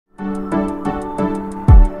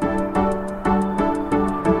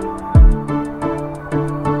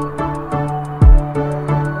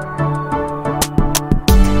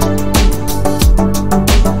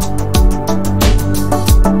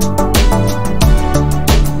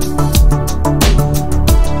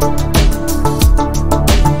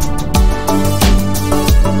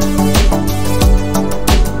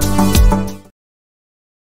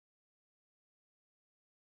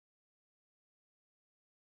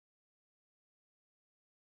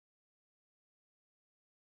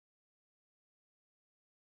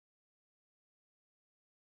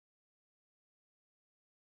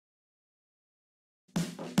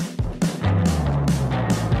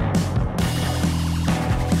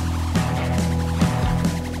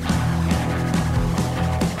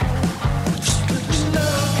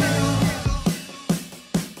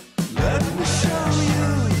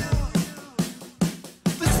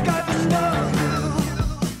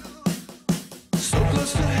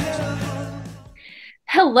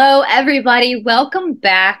Hello, everybody. Welcome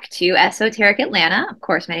back to Esoteric Atlanta. Of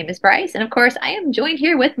course, my name is Brice, and of course, I am joined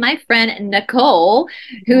here with my friend Nicole,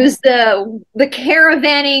 who's the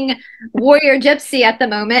caravanning warrior gypsy at the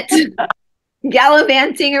moment,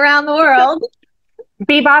 gallivanting around the world.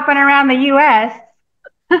 Bebopping around the U.S.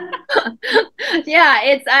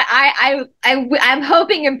 Yeah, I'm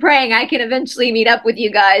hoping and praying I can eventually meet up with you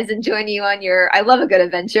guys and join you on your. I love a good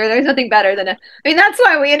adventure. There's nothing better than that's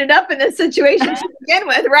why we ended up in this situation to begin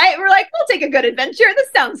with, right? We're like, we'll take a good adventure. This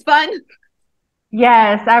sounds fun.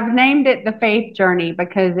 Yes, I've named it the faith journey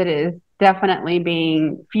because it is definitely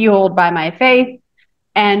being fueled by my faith.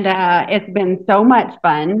 And it's been so much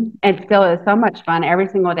fun. It still is so much fun every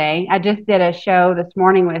single day. I just did a show this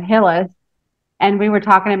morning with Hillis, and we were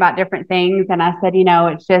talking about different things. And I said,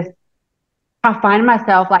 it's just, I find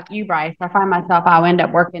myself like you, Brice. I find myself, I'll end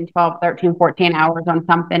up working 12, 13, 14 hours on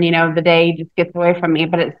something, the day just gets away from me,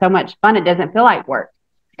 but it's so much fun. It doesn't feel like work.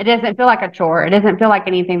 It doesn't feel like a chore. It doesn't feel like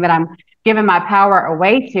anything that I'm giving my power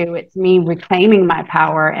away to. It's me reclaiming my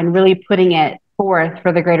power and really putting it forth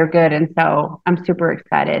for the greater good. And so I'm super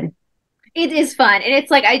excited. It is fun. And it's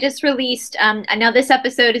like I just released, I know this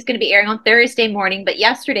episode is going to be airing on Thursday morning, but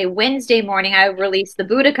yesterday, Wednesday morning, I released the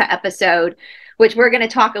Boudica episode, which we're going to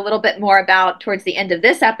talk a little bit more about towards the end of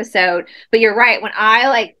this episode. But you're right. When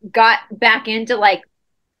I got back into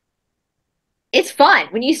it's fun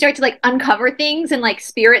when you start to uncover things and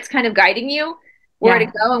spirits kind of guiding you where to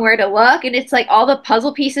go and where to look. And it's like all the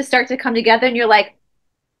puzzle pieces start to come together and you're like,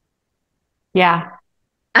 yeah.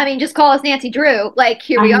 I mean, just call us Nancy Drew.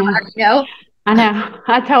 Here we are, I know.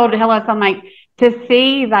 I told Hillis, I'm like, to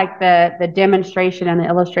see the demonstration and the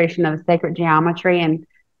illustration of sacred geometry and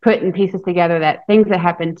putting pieces together that things that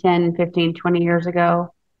happened 10, 15, 20 years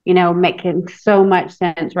ago, making so much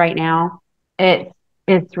sense right now.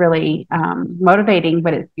 It's really motivating,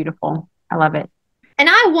 but it's beautiful. I love it. And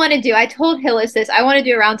I told Hillis this, I want to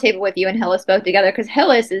do a roundtable with you and Hillis both together because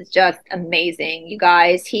Hillis is just amazing, you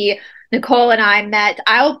guys. Nicole and I met.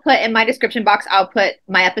 I'll put in my description box, I'll put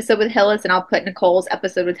my episode with Hillis and I'll put Nicole's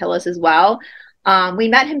episode with Hillis as well. We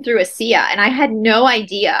met him through Asea, and I had no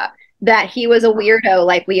idea that he was a weirdo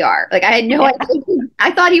like we are. I had no idea.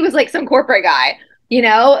 I thought he was some corporate guy, in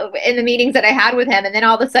the meetings that I had with him. And then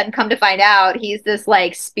all of a sudden come to find out he's this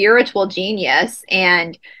spiritual genius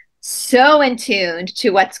and so in tune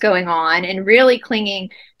to what's going on and really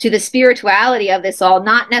clinging to the spirituality of this all,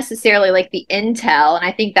 not necessarily the intel. And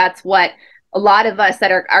I think that's what a lot of us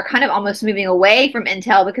that are kind of almost moving away from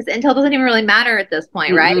intel, because intel doesn't even really matter at this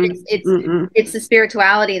point, right? It's the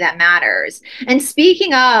spirituality that matters. And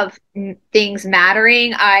speaking of things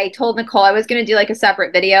mattering, I told Nicole I was going to do a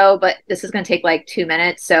separate video, but this is going to take 2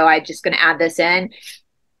 minutes. So I'm just going to add this in.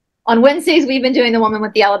 On Wednesdays, we've been doing the woman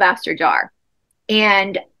with the alabaster jar.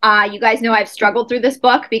 And you guys know I've struggled through this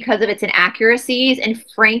book because of its inaccuracies. And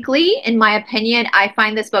frankly, in my opinion, I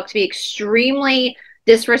find this book to be extremely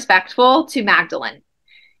disrespectful to Magdalene.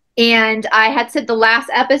 And I had said the last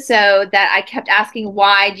episode that I kept asking,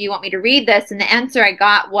 why do you want me to read this? And the answer I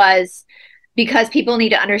got was because people need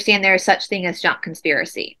to understand there is such thing as junk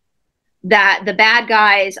conspiracy. That the bad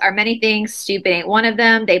guys are many things, stupid ain't one of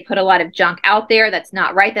them. They put a lot of junk out there that's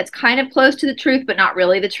not right. That's kind of close to the truth, but not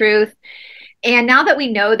really the truth. And now that we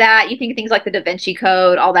know that, you think of things like the Da Vinci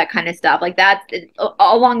Code, all that kind of stuff, that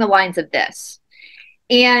along the lines of this.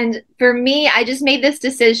 And for me, I just made this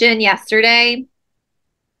decision yesterday.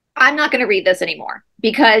 I'm not going to read this anymore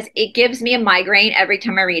because it gives me a migraine every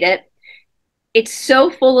time I read it. It's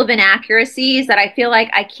so full of inaccuracies that I feel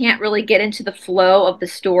like I can't really get into the flow of the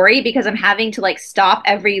story because I'm having to stop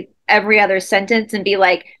every other sentence and be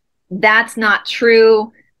like, that's not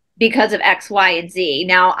true because of X, Y, and Z.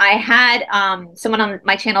 Now, I had someone on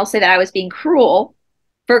my channel say that I was being cruel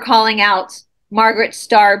for calling out Margaret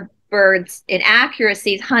Starbird's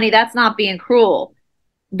inaccuracies. Honey, that's not being cruel.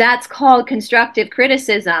 That's called constructive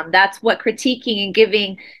criticism. That's what critiquing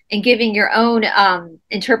and giving your own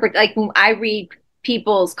interpret. When I read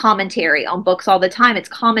people's commentary on books all the time, it's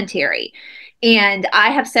commentary. And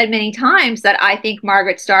I have said many times that I think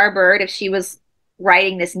Margaret Starbird, if she was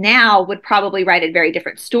writing this now, would probably write a very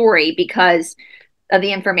different story because of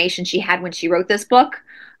the information she had when she wrote this book.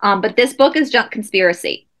 But this book is junk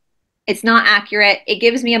conspiracy. It's not accurate. It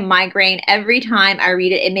gives me a migraine every time I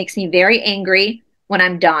read it. It makes me very angry when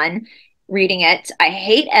I'm done reading it. I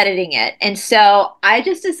hate editing it. And so I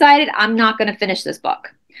just decided I'm not going to finish this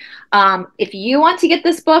book. If you want to get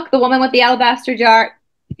this book, The Woman with the Alabaster Jar,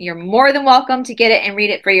 you're more than welcome to get it and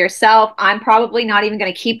read it for yourself. I'm probably not even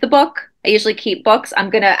going to keep the book. I usually keep books.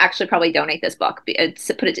 I'm going to actually probably donate this book, put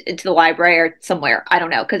it into the library or somewhere. I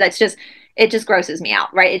don't know. Because it just grosses me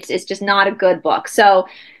out, right? It's just not a good book. So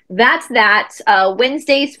that's that.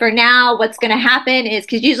 Wednesdays for now, what's going to happen is,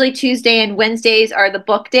 because usually Tuesday and Wednesdays are the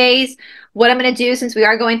book days. What I'm going to do, since we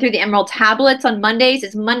are going through the Emerald Tablets on Mondays,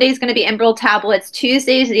 is Monday's going to be Emerald Tablets.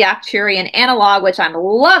 Tuesdays, the Actuarian Analog, which I'm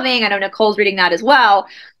loving. I know Nicole's reading that as well.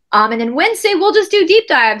 And then Wednesday, we'll just do deep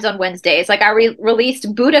dives on Wednesdays. Like I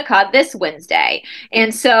released Boudica this Wednesday.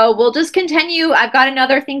 And so we'll just continue. I've got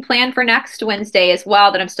another thing planned for next Wednesday as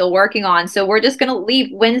well that I'm still working on. So we're just going to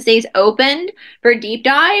leave Wednesdays open for deep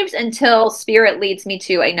dives until Spirit leads me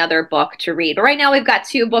to another book to read. But right now we've got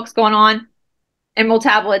 2 books going on, Emerald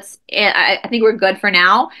Tablets, and I think we're good for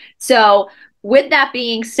now. So with that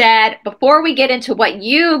being said, before we get into what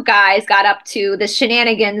you guys got up to, the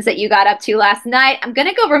shenanigans that you got up to last night, I'm going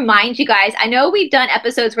to go remind you guys. I know we've done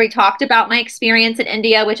episodes where we talked about my experience in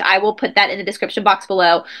India, which I will put that in the description box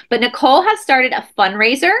below. But Nicole has started a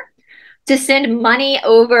fundraiser to send money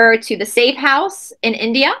over to the Safe House in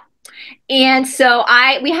India. And so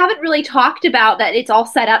we haven't really talked about that. It's all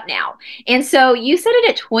set up now. And so you set it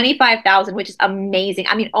at 25,000, which is amazing.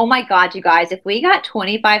 I mean, oh my God, you guys, if we got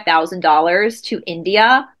 $25,000 to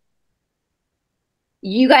India,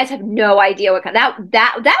 you guys have no idea what kind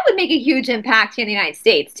that would make a huge impact here in the United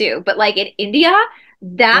States too. But like in India,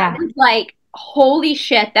 that is like, holy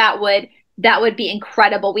shit, that would be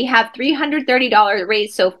incredible. We have $330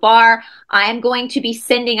 raised so far. I am going to be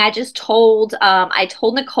sending, I told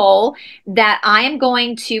Nicole that I am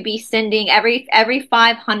going to be sending every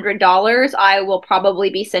 $500 I will probably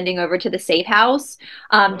be sending over to the Safe House,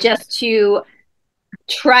 just to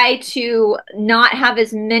try to not have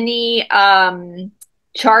as many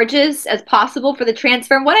charges as possible for the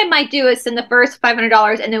transfer. And what I might do is send the first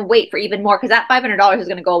 $500 and then wait for even more, because that $500 is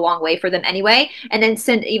going to go a long way for them anyway, and then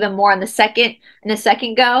send even more on the second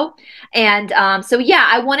go. And so yeah,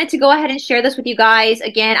 I wanted to go ahead and share this with you guys.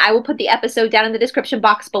 Again, I will put the episode down in the description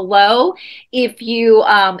box below if you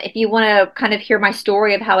want to kind of hear my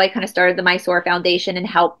story of how I kind of started the Mysore Foundation and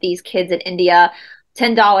helped these kids in India.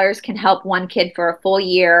 $10 can help one kid for a full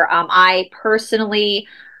year. I personally,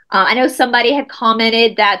 I know somebody had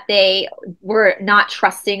commented that they were not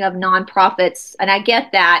trusting of nonprofits, and I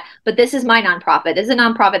get that, but this is my nonprofit. This is a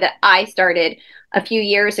nonprofit that I started a few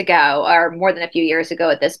years ago, or more than a few years ago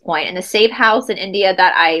at this point. And the Safe House in India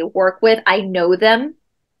that I work with, I know them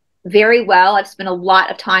very well. I've spent a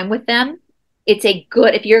lot of time with them. It's a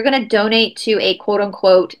good, if you're going to donate to a quote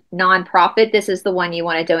unquote nonprofit, this is the one you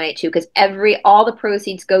want to donate to, because all the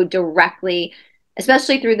proceeds go directly,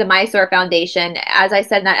 especially through the Mysore Foundation. As I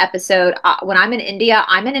said in that episode, when I'm in India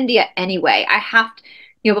anyway. I have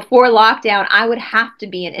to, before lockdown, I would have to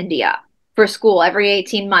be in India for school. Every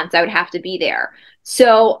 18 months, I would have to be there.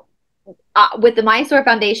 So with the Mysore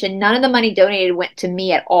Foundation, none of the money donated went to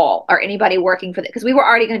me at all, or anybody working for it, because we were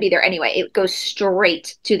already going to be there anyway. It goes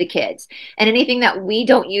straight to the kids. And anything that we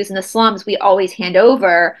don't use in the slums, we always hand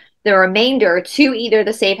over the remainder to either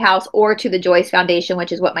the Safe House or to the Joyce Foundation,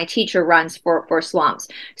 which is what my teacher runs for slums.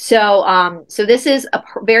 So so this is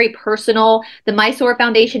very personal. The Mysore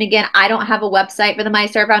Foundation, again, I don't have a website for the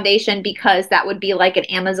Mysore Foundation, because that would be like an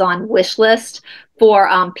Amazon wish list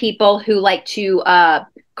for people who like to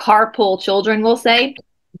carpool children, we'll say.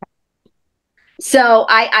 So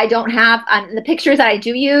I don't have, the pictures that I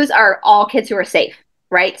do use are all kids who are safe.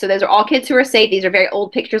 Right? So those are all kids who are safe. These are very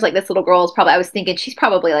old pictures. Like this little girl is probably, I was thinking she's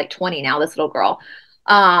probably like 20 now, this little girl.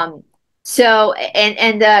 So,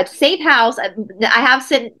 and the Safe House, I have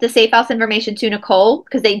sent the Safe House information to Nicole,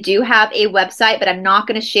 because they do have a website, but I'm not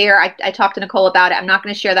going to share. I talked to Nicole about it. I'm not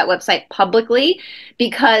going to share that website publicly,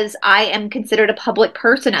 because I am considered a public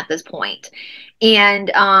person at this point.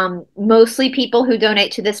 And mostly people who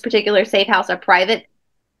donate to this particular Safe House are private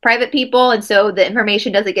people, and so the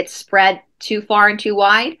information doesn't get spread too far and too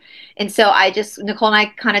wide. And so Nicole and I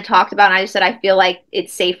kind of talked about it, and I just said I feel like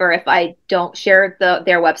it's safer if I don't share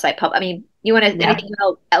their website I mean, you want to anything you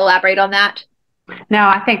want to elaborate on that? No,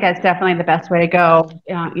 I think that's definitely the best way to go.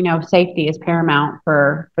 Safety is paramount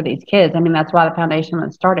for these kids. I mean, that's why the foundation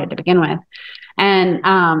was started to begin with. And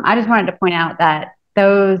I just wanted to point out that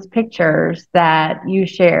those pictures that you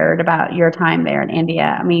shared about your time there in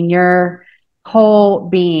India, I mean, your whole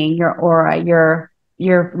being, your aura,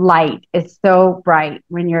 your light is so bright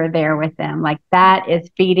when you're there with them. Like that is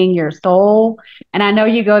feeding your soul. And I know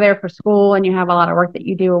you go there for school and you have a lot of work that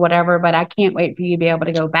you do or whatever, but I can't wait for you to be able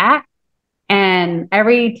to go back. And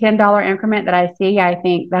every $10 increment that I see, I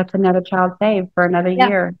think that's another child saved for another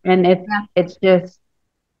year. And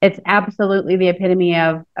it's absolutely the epitome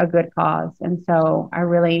of a good cause. And so I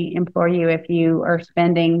really implore you, if you are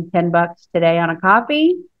spending $10 today on a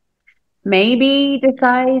coffee, maybe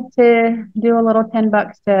decide to do a little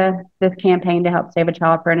 $10 to this campaign to help save a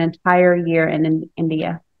child for an entire year in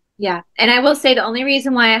India. Yeah. And I will say the only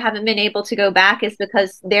reason why I haven't been able to go back is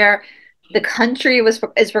because the country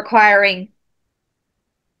is requiring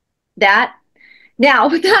that. Now,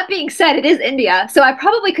 with that being said, it is India. So I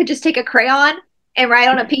probably could just take a crayon and write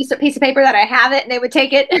on a piece of paper that I have it and they would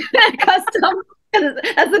take it custom.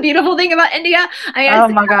 That's the beautiful thing about India. I mean, Oh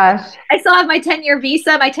my gosh. I still have my 10-year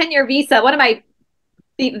visa. My 10-year visa, one of my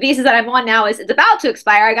visas that I'm on now is it's about to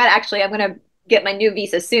expire. I'm gonna get my new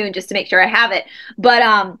visa soon just to make sure I have it.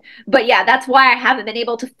 But yeah, that's why I haven't been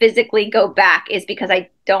able to physically go back is because I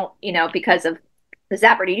don't, because of the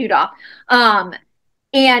Zappardy Doodah.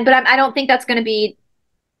 But I don't think that's going to be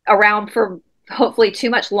around for hopefully too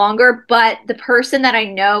much longer. But the person that I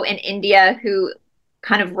know in India who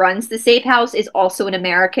kind of runs the safe house is also an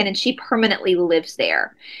American and she permanently lives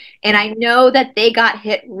there. And I know that they got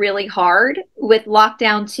hit really hard with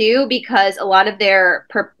lockdown too, because a lot of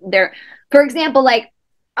for example, like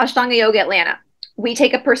Ashtanga Yoga Atlanta, we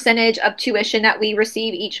take a percentage of tuition that we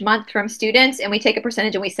receive each month from students and we take a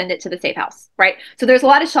percentage and we send it to the safe house, right? So there's a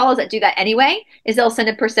lot of shalas that do that anyway, is they'll send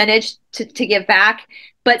a percentage to give back.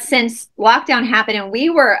 But since lockdown happened and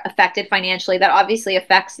we were affected financially, that obviously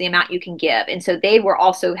affects the amount you can give. And so they were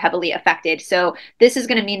also heavily affected. So this is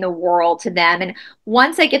going to mean the world to them. And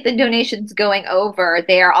once I get the donations going over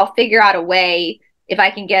there, I'll figure out a way if I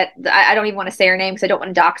can get, I don't even want to say her name because I don't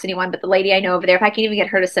want to dox anyone, but the lady I know over there, if I can even get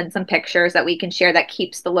her to send some pictures that we can share that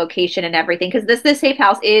keeps the location and everything. Because this safe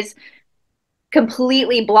house is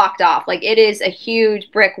completely blocked off. Like it is a huge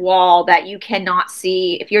brick wall that you cannot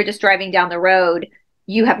see. If you're just driving down the road,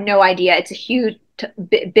 you have no idea. It's a huge,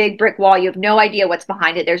 big brick wall. You have no idea what's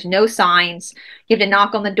behind it. There's no signs. You have to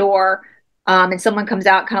knock on the door, and someone comes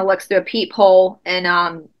out, kind of looks through a peephole, and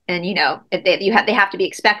if they have to be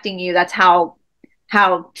expecting you. That's how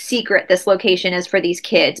secret this location is for these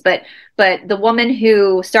kids. But the woman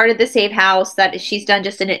who started the safe house, she's done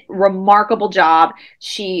just a remarkable job.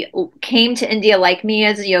 She came to India like me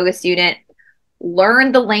as a yoga student,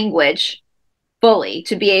 learned the language fully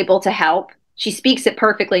to be able to help. She speaks it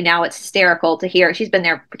perfectly now. It's hysterical to hear. She's been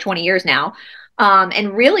there for 20 years now,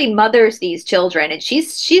 and really mothers these children. And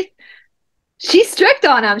she's strict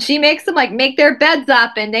on them. She makes them like make their beds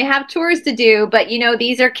up and they have chores to do. But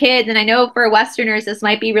these are kids. And I know for Westerners, this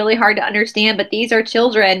might be really hard to understand, but these are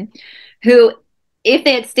children who, if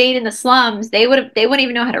they had stayed in the slums, they wouldn't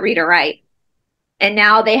even know how to read or write. And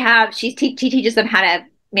now she teaches them how to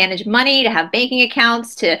manage money, to have banking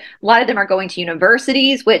accounts, a lot of them are going to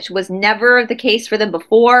universities, which was never the case for them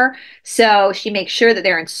before. So she makes sure that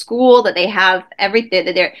they're in school, that they have everything,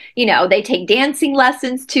 that they take dancing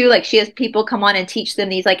lessons too. Like she has people come on and teach them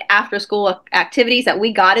these like after school activities that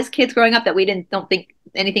we got as kids growing up that we don't think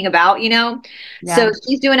anything about. Yeah. So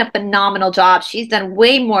she's doing a phenomenal job. She's done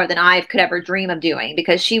way more than I could ever dream of doing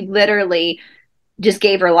because she literally just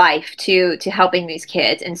gave her life to helping these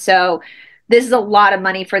kids. And so this is a lot of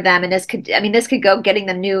money for them. And this could go getting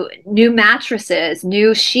them new mattresses,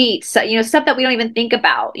 new sheets, stuff that we don't even think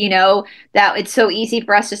about, that it's so easy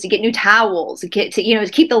for us just to get new towels, to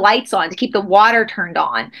keep the lights on, to keep the water turned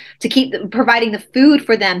on, to keep providing the food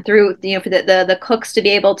for them through, for the cooks to be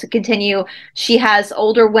able to continue. She has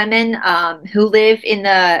older women who live in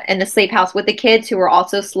the safe house with the kids who are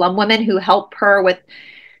also slum women who help her with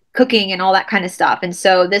cooking and all that kind of stuff. And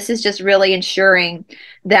so this is just really ensuring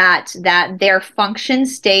that their function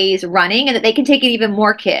stays running and that they can take in even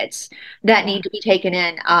more kids that need to be taken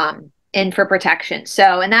in for protection.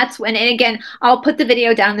 So, and again, I'll put the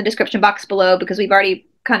video down in the description box below because we've already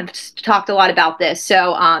kind of talked a lot about this.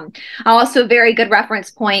 So also very good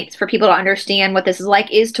reference points for people to understand what this is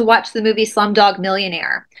like is to watch the movie Slumdog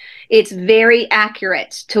Millionaire. It's very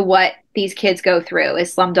accurate to what these kids go through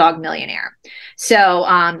is Slumdog Millionaire. So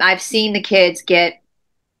I've seen the kids get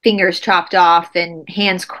fingers chopped off and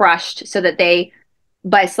hands crushed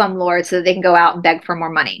by slumlords so that they can go out and beg for more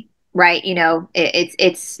money. Right.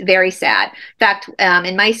 It's very sad. In fact,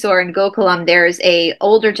 in Mysore and Gokulam, there's a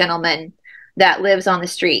older gentleman that lives on the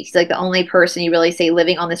streets. He's like the only person you really see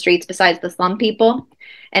living on the streets besides the slum people.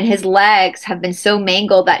 And his legs have been so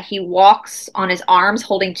mangled that he walks on his arms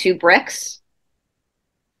holding 2 bricks.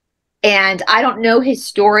 And I don't know his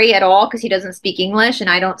story at all because he doesn't speak English and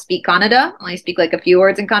I don't speak Kannada. I only speak like a few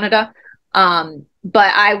words in Kannada.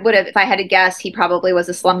 But I would have, if I had to guess, he probably was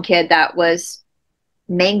a slum kid that was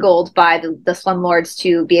mangled by the slumlords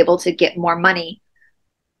to be able to get more money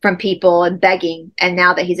from people and begging. And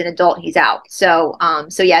now that he's an adult, he's out. So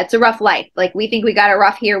yeah, it's a rough life. Like we think we got it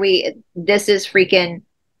rough here. This is freaking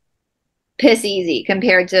piss easy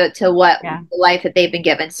compared to what the life that they've been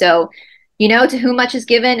given. So To whom much is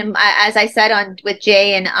given, as I said on with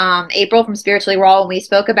Jay and April from Spiritually Raw when we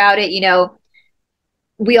spoke about it,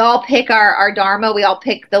 we all pick our dharma, we all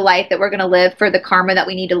pick the life that we're going to live for the karma that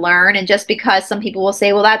we need to learn. And just because some people will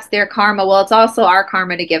say, well, that's their karma, well, it's also our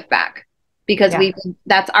karma to give back, because Yeah.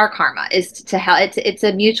 that's our karma, is to help. It's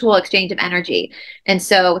a mutual exchange of energy. And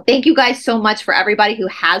so thank you guys so much for everybody who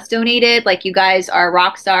has donated. Like, you guys are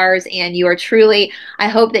rock stars, and you are truly, I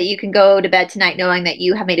hope that you can go to bed tonight knowing that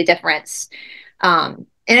you have made a difference.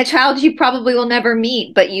 And a child you probably will never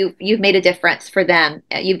meet, but you've made a difference for them.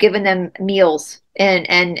 You've given them meals and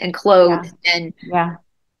Yeah. clothes and Yeah.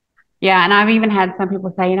 Yeah. And I've even had some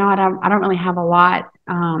people say, I don't really have a lot,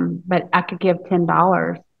 but I could give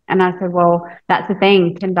 $10. And I said, well, that's the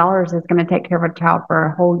thing. $10 is going to take care of a child for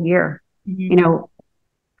a whole year. Mhm. You know,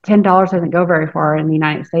 $10 doesn't go very far in the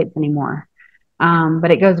United States anymore.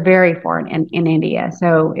 But it goes very far in India.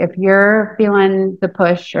 So if you're feeling the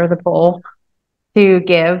push or the pull to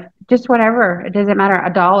give, just whatever, it doesn't matter.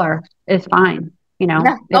 A dollar is fine.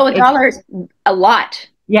 Yeah. Oh, $1 is a lot.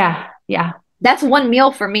 Yeah, yeah, That's one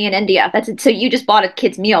meal for me in India. So you just bought a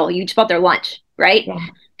kid's meal. You just bought their lunch, right? yeah,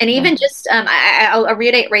 And yeah, even just, I'll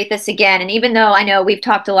reiterate this again. And even though I know we've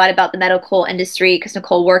talked a lot about the medical industry because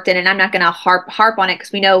Nicole worked in it, and I'm not going to harp on it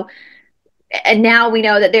because we know, and now we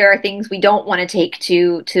know that there are things we don't want to take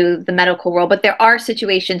to the medical world, but there are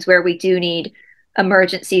situations where we do need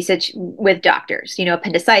emergency with doctors,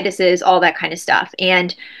 appendicitis, all that kind of stuff.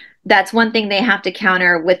 And that's one thing they have to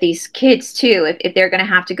counter with these kids too, if they're going to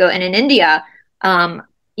have to go. And in India,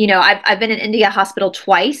 I've been in India hospital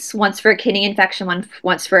twice, once for a kidney infection,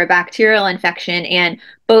 once for a bacterial infection, and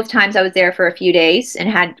both times I was there for a few days and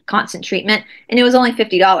had constant treatment, and it was only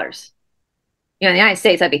 $50. In the United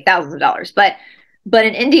States, that'd be thousands of dollars. But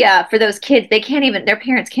in India, for those kids, their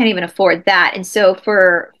parents can't even afford that. And so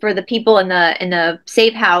for the people in the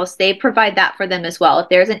safe house, they provide that for them as well. If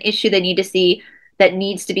there's an issue they need to see that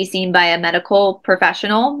needs to be seen by a medical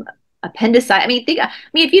professional, appendicitis.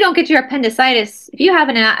 If you don't get your appendicitis, if you have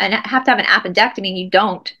have to have an appendectomy and you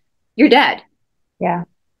don't, you're dead. yeah,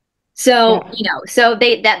 So, yeah. so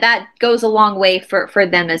that goes a long way for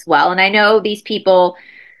them as well. And I know these people,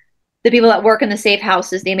 the people that work in the safe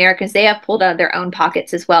houses, the Americans, they have pulled out of their own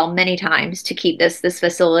pockets as well many times to keep this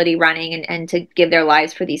facility running and to give their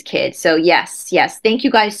lives for these kids. So yes, thank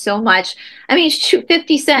you guys so much. Shoot,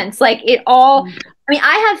 50 cents, like it all.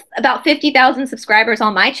 I have about 50,000 subscribers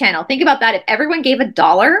on my channel. Think about that. If everyone gave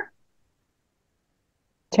 $1,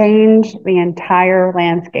 Change the entire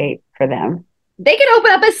landscape for them. they could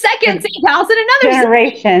open up a second safe house in another city.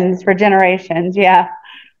 Generations for generations. Yeah,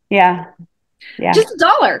 yeah, yeah, Just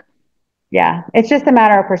 $1. yeah. It's just a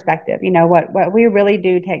matter of perspective. What we really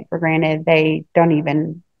do take for granted, they don't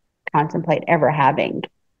even contemplate ever having.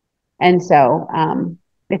 And so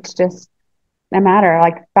it's just a matter,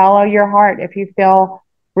 like, follow your heart. If you feel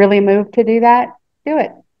really moved to do that, do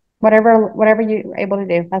it. Whatever you're able to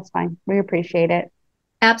do, that's fine. We appreciate it.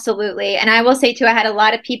 Absolutely. And I will say too, I had a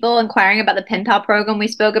lot of people inquiring about the pen pal program we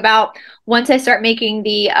spoke about. Once I start making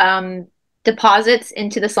the deposits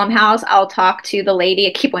into the Slum House, I'll talk to the lady.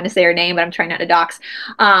 I keep wanting to say her name, but I'm trying not to dox.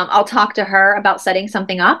 I'll talk to her about setting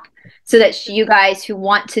something up so that you guys who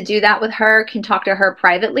want to do that with her can talk to her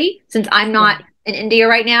privately, since I'm not in India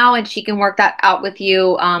right now, and she can work that out with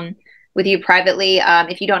you privately.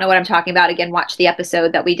 If you don't know what I'm talking about, again, watch the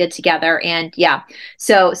episode that we did together. And yeah,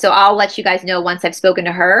 so I'll let you guys know once I've spoken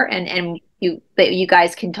to her, and you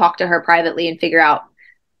guys can talk to her privately and figure out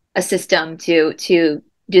a system to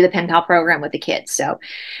do the pen pal program with the kids. So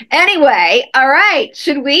anyway, all right,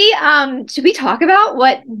 should we talk about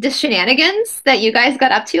what the shenanigans that you guys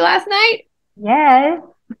got up to last night? Yes.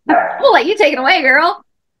 We'll let you take it away, girl.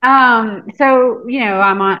 So,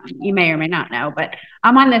 you may or may not know, but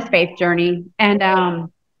I'm on this faith journey, and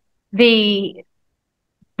the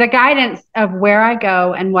guidance of where I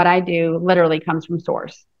go and what I do literally comes from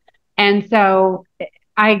source. And so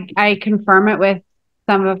I confirm it with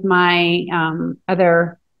some of my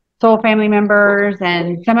other soul family members,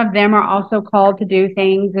 and some of them are also called to do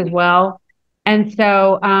things as well. And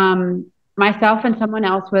so myself and someone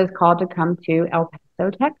else was called to come to El Paso,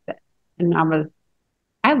 Texas. And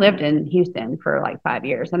I lived in Houston for like 5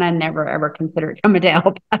 years, and I never ever considered coming to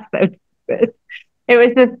El Paso, Texas. It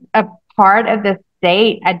was just a part of the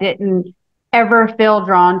state I didn't ever feel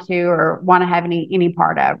drawn to or want to have any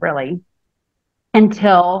part of, really,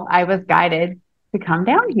 until I was guided to come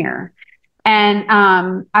down here. And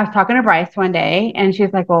I was talking to Brice one day, and she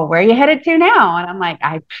was like, well, where are you headed to now? And I'm like,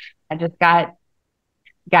 I just got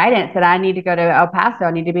guidance that I need to go to El Paso.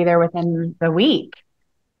 I need to be there within the week.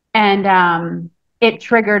 And it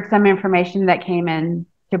triggered some information that came in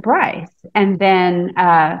to Brice. And then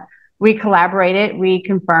we collaborated, we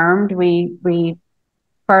confirmed, we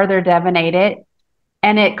further divinated,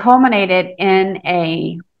 and it culminated in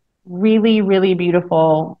a really, really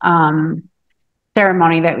beautiful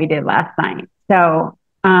ceremony that we did last night. So,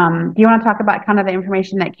 do you want to talk about kind of the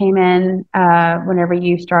information that came in when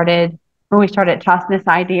we started tossing this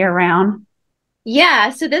idea around? Yeah,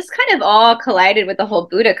 so this kind of all collided with the whole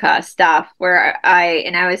Boudica stuff where I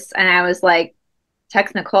was like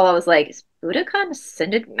text Nicole, I was like, is Boudica an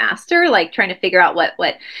ascended master? Like trying to figure out what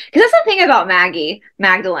because that's the thing about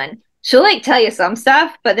Magdalene. She'll like tell you some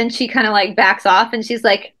stuff, but then she kind of like backs off and she's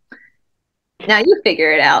like, now you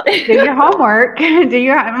figure it out. Do your homework.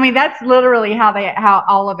 I mean, that's literally how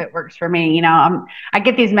all of it works for me. I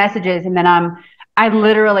get these messages and then I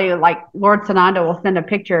literally, like, Lord Sananda will send a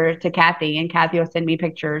picture to Kathy and Kathy will send me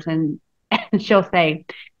pictures and she'll say,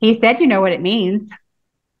 he said, you know what it means.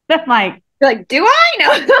 That's like, You're like, do I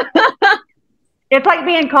know? it's like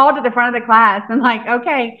being called to the front of the class and like,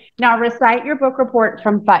 okay, now recite your book reports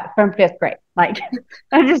from fifth grade. Like,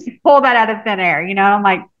 I just pull that out of thin air. I'm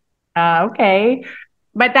like, okay,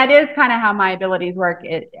 but that is kind of how my abilities work.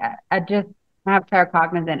 I have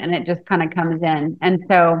claircognizant, and it just kind of comes in. And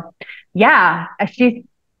so, yeah,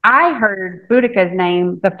 I heard Boudica's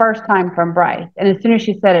name the first time from Brice, and as soon as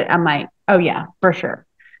she said it, I'm like, oh yeah, for sure.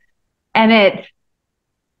 And it,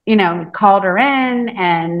 called her in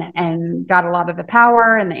and got a lot of the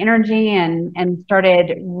power and the energy and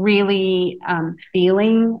started really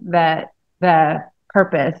feeling the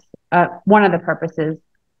purpose, one of the purposes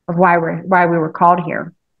of why we were called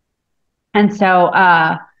here. And so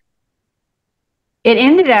it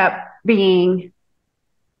ended up being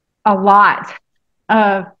a lot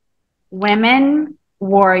of women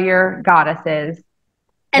warrior goddesses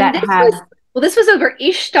And that have this was over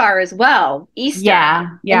Ishtar as well. Easter.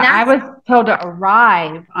 Yeah. I was told to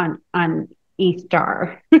arrive on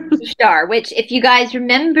Easter. Ishtar, which if you guys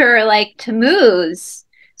remember, like Tammuz,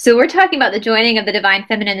 so we're talking about the joining of the divine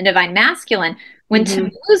feminine and the divine masculine. When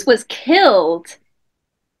Tammuz was killed,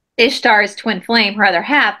 Ishtar's twin flame, her other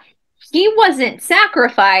half, he wasn't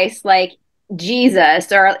sacrificed like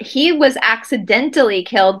Jesus, or he was accidentally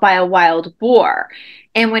killed by a wild boar.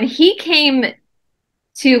 And when he came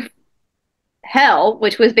to hell,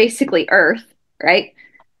 which was basically earth, right?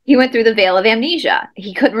 He went through the veil of amnesia.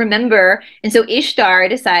 He couldn't remember. And so Ishtar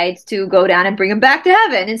decides to go down and bring him back to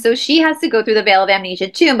heaven. And so she has to go through the veil of amnesia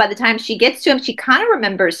too. And by the time she gets to him, she kind of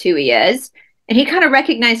remembers who he is. And he kind of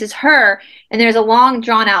recognizes her. And there's a long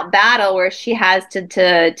drawn out battle where she has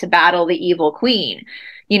to battle the evil queen,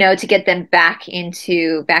 to get them back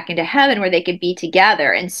into heaven where they could be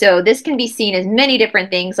together. And so this can be seen as many different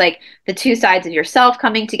things, like the two sides of yourself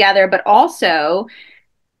coming together, but also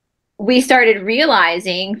we started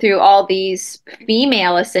realizing through all these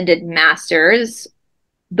female ascended masters,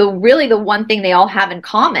 the one thing they all have in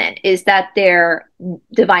common is that their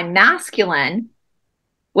divine masculine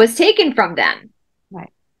was taken from them.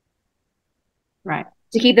 Right.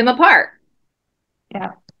 To keep them apart.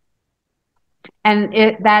 Yeah. And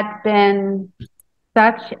that's been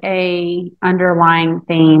such a underlying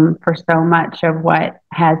theme for so much of what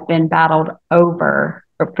has been battled over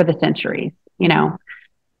for the centuries.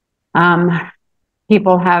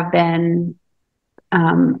 People have been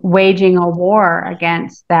waging a war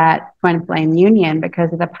against that twin flame union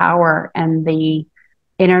because of the power and the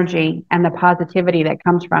energy and the positivity that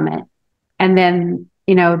comes from it. And then,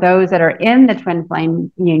 those that are in the twin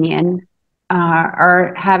flame union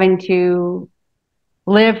are having to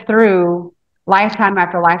live through lifetime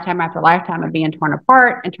after lifetime after lifetime of being torn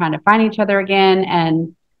apart and trying to find each other again,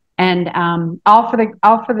 and all for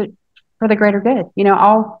the greater good.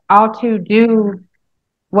 All to do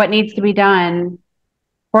what needs to be done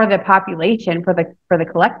for the population, for the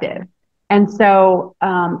collective. And so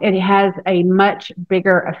it has a much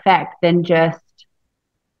bigger effect than just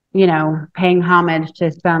paying homage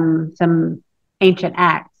to some ancient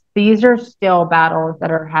acts. These are still battles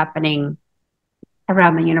that are happening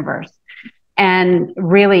around the universe and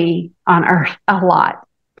really on Earth a lot.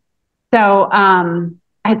 So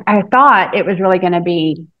I thought it was really going to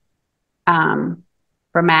be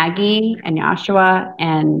for Maggie and Joshua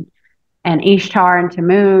and Ishtar and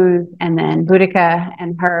Tammuz and then Boudica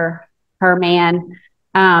and her man.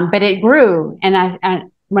 But it grew.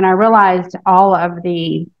 And when I realized all of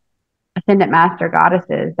the ascendant master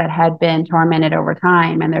goddesses that had been tormented over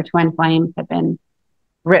time and their twin flames had been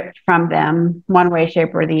ripped from them one way,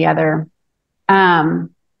 shape, or the other,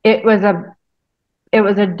 it was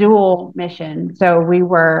a dual mission. So we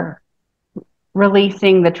were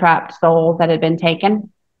releasing the trapped souls that had been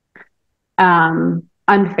taken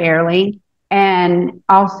unfairly, and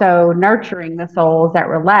also nurturing the souls that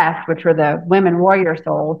were left, which were the women warrior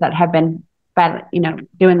souls that have been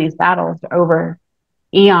doing these battles over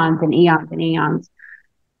eons and eons and eons.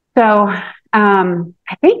 So I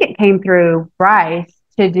think it came through Brice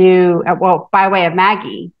to do, well, by way of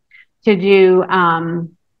Maggie, to do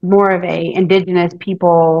more of a indigenous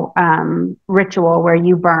people ritual where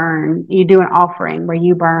you do an offering where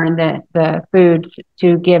you burn the food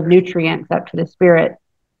to give nutrients up to the spirit.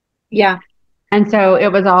 Yeah. And so it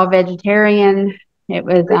was all vegetarian. It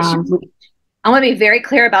was. I want to be very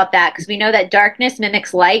clear about that because we know that darkness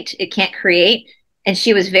mimics light. It can't create. And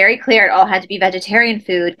she was very clear it all had to be vegetarian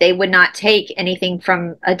food. They would not take anything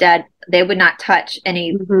from a dead, they would not touch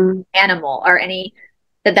any animal or any,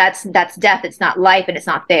 that's death. It's not life and it's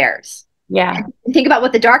not theirs. Yeah. And think about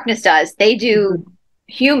what the darkness does. They do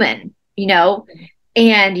human,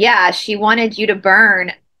 and yeah, she wanted you to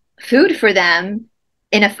burn food for them.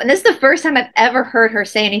 And this is the first time I've ever heard her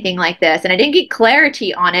say anything like this. And I didn't get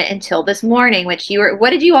clarity on it until this morning, what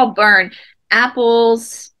did you all burn?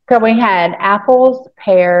 Apples. So we had apples,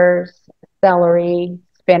 pears, celery,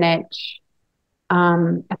 spinach,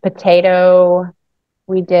 a potato.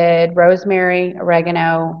 We did rosemary,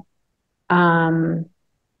 oregano, thyme.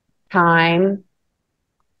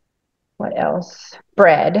 What else?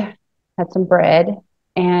 Bread. Had some bread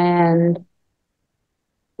and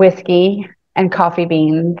whiskey and coffee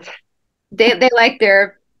beans. They like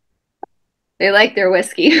their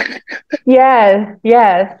whiskey. Yes.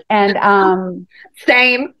 And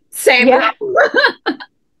same. Yeah.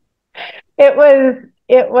 It was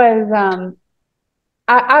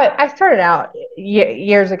I started out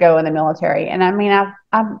years ago in the military, and I mean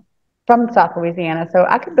I'm from South Louisiana, so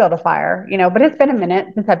I could build a fire, but it's been a minute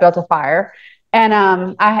since I built a fire. And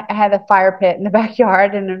I had a fire pit in the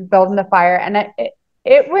backyard and I'm building the fire, and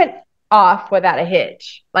it went off without a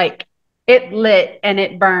hitch. Like, it lit and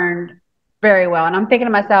it burned very well. And I'm thinking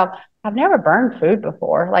to myself, I've never burned food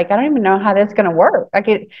before. Like, I don't even know how this is going to work. Like,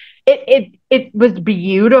 it was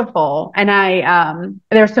beautiful. And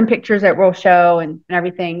there's some pictures that we'll show and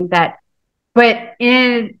everything but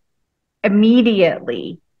immediately,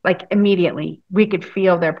 we could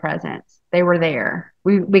feel their presence. They were there.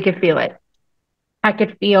 We could feel it. I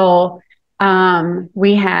could feel,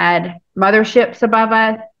 we had motherships above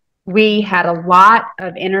us. We had a lot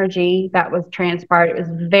of energy that was transpired. It was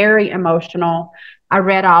very emotional. I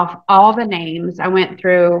read off all the names. I went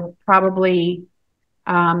through probably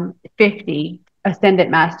 50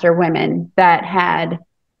 Ascendant Master women that had,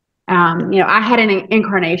 I had an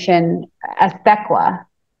incarnation as Thecla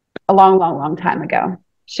a long time ago.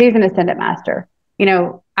 She's an Ascendant Master.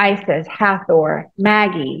 Isis, Hathor,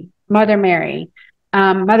 Maggie, Mother Mary,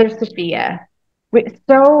 Mother Sophia, with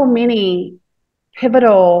so many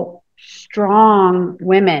pivotal, strong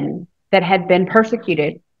women that had been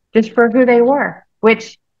persecuted just for who they were,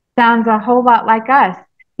 which sounds a whole lot like us,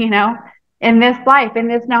 in this life, in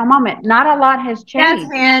this now moment. Not a lot has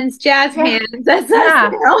changed. Jazz hands. That's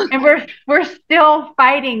us. And we're still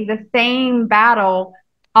fighting the same battle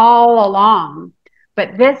all along,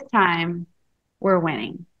 but this time we're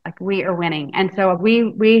winning. Like, we are winning. And so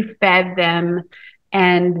we fed them,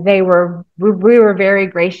 and we were very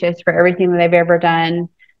gracious for everything that they've ever done.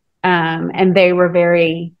 And they were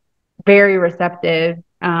very, very receptive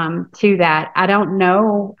to that. I don't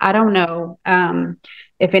know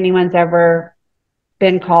if anyone's ever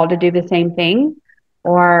been called to do the same thing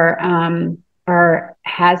or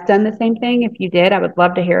has done the same thing. If you did, I would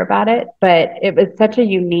love to hear about it. But it was such a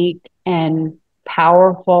unique and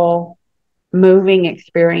powerful, moving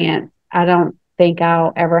experience. I don't think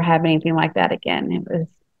I'll ever have anything like that again.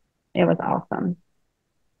 It was awesome.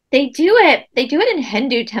 They do it in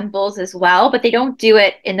Hindu temples as well, but they don't do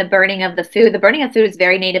it in the burning of the food. The burning of food is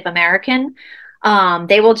very Native American.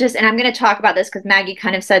 They will just, and I'm going to talk about this because Maggie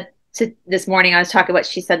kind of said this morning, I was talking about,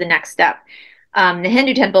 she said the next step. The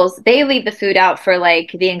Hindu temples, they leave the food out for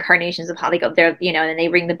like the incarnations of how they go there, and they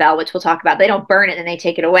ring the bell, which we'll talk about. They don't burn it and they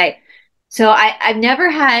take it away. So I've never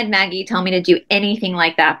had Maggie tell me to do anything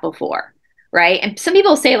like that before. Right. And some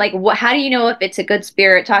people say, like, how do you know if it's a good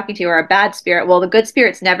spirit talking to you or a bad spirit? Well, the good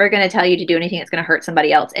spirit's never going to tell you to do anything that's going to hurt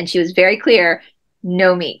somebody else. And she was very clear,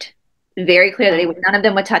 no meat. Very clear that none of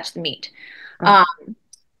them would touch the meat.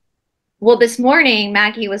 Well, this morning,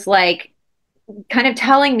 Maggie was like, kind of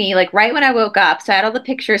telling me, like, right when I woke up. So I had all the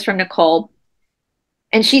pictures from Nicole.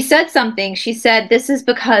 And she said something. She said, this is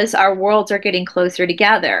because our worlds are getting closer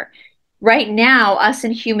together. Right now, us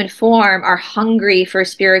in human form are hungry for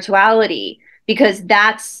spirituality because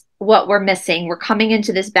that's what we're missing. We're coming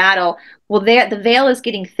into this battle. Well, the veil is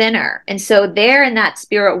getting thinner. And so they're in that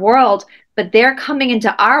spirit world. but they're coming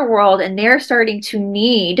into our world and they're starting to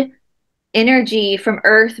need energy from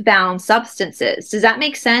earthbound substances. Does that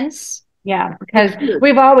make sense? Yeah, Like, because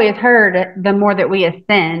we've always heard the more that we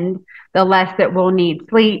ascend, the less that we'll need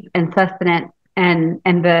sleep and sustenance and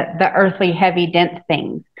the earthly heavy dense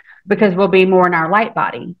things because we'll be more in our light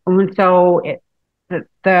body. And so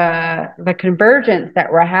the convergence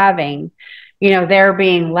that we're having, they're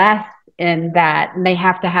being less in that, and they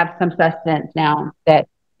have to have some sustenance now that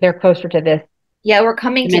they're closer to this yeah, we're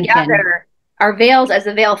coming dimension. together. Our veils, as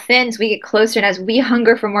the veil thins, we get closer. And as we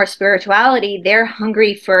hunger for more spirituality, they're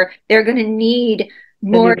going to need The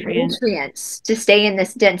more nutrients. nutrients to stay in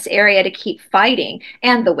this dense area to keep fighting.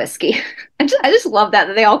 And the whiskey. I just love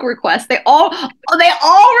that they all request. They all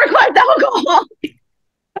request alcohol.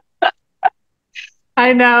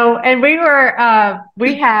 I know. And we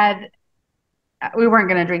weren't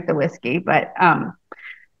going to drink the whiskey, but I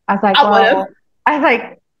was like, I would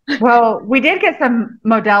have. we did get some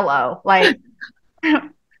Modelo. Like,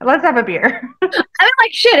 let's have a beer. I'm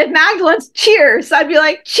like, shit, if Magdalene's cheers, I'd be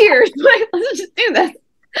like, cheers. Like, let's just do this.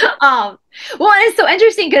 Um, well, and it's so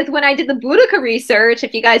interesting because when I did the Boudica research,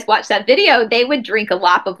 if you guys watched that video, they would drink a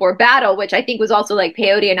lot before battle, which I think was also like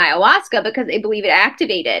peyote and ayahuasca because they believe it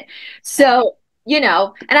activated. So, and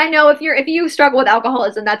I know if you struggle with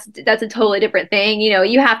alcoholism, that's a totally different thing.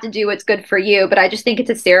 You have to do what's good for you, but I just think it's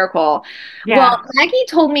hysterical. Well, Yeah, Maggie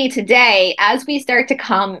told me today, as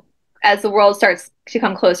the world starts to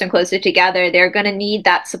come closer and closer together, they're going to need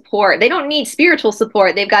that support. They don't need spiritual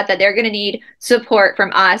support. They've got that. They're going to need support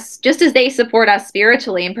from us, just as they support us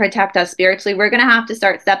spiritually and protect us spiritually. We're going to have to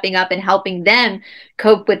start stepping up and helping them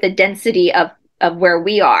cope with the density of where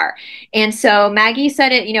we are. And so Maggie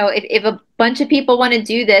said it, if a bunch of people want to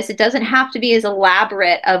do this, it doesn't have to be as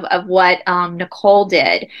elaborate of what Nicole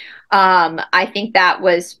did. I think that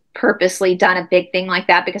was purposely done, a big thing like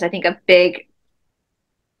that, because I think a big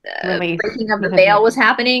release. breaking of the veil was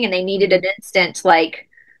happening and they needed an instant like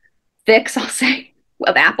fix, I'll say,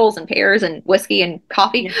 of apples and pears and whiskey and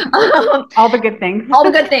coffee. Yeah. All the good things. All the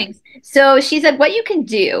good things. So she said, what you can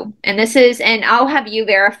do, and I'll have you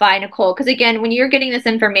verify, Nicole, because again, when you're getting this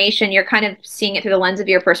information, you're kind of seeing it through the lens of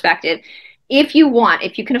your perspective. If you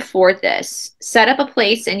can afford this, set up a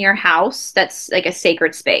place in your house that's like a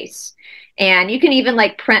sacred space. And you can even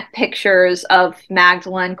like print pictures of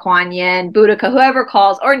Magdalene, Kuan Yin, Boudica, whoever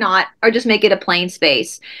calls, or not, or just make it a plain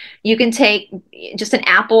space. You can take just an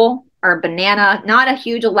apple or a banana, not a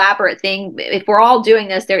huge elaborate thing. If we're all doing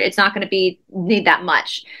this, it's not going to need that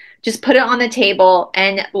much. Just put it on the table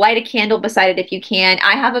and light a candle beside it if you can.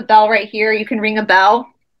 I have a bell right here. You can ring a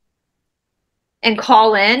bell and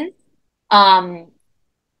call in.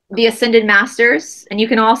 The ascended masters, and you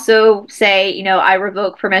can also say, I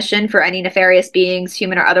revoke permission for any nefarious beings,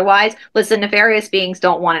 human or otherwise. Listen, nefarious beings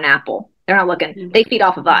don't want an apple. They're not looking. They feed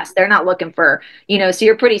off of us. They're not looking for, so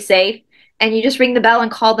you're pretty safe. And you just ring the bell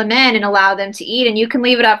and call them in and allow them to eat. And you can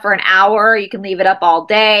leave it up for an hour. You can leave it up all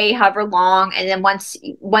day, however long. And then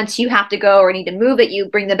once you have to go or need to move it, you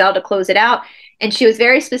bring the bell to close it out. And she was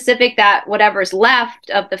very specific that whatever's left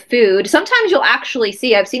of the food, sometimes you'll actually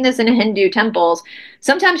see, I've seen this in Hindu temples,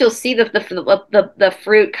 sometimes you'll see the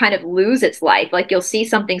fruit kind of lose its life. Like you'll see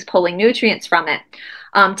something's pulling nutrients from it.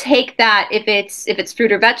 Take that, if it's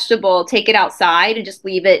fruit or vegetable, take it outside and just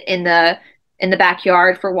leave it in the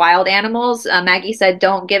backyard for wild animals. Maggie said,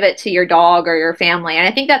 don't give it to your dog or your family. And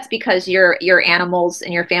I think that's because your animals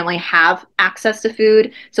and your family have access to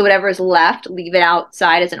food. So whatever is left, leave it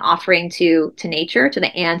outside as an offering to nature, to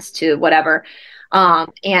the ants, to whatever.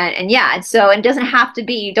 And so it doesn't have to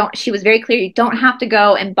be, she was very clear, you don't have to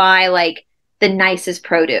go and buy like the nicest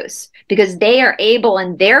produce, because they are able,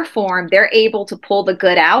 in their form, they're able to pull the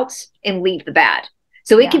good out and leave the bad.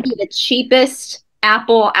 So it can be the cheapest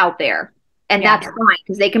apple out there. And that's fine,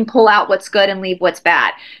 because they can pull out what's good and leave what's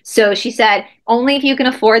bad. So she said, only if you can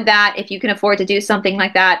afford that, if you can afford to do something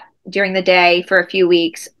like that during the day for a few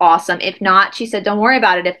weeks, awesome. If not, she said, don't worry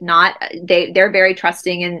about it. If not, they're very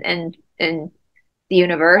trusting in the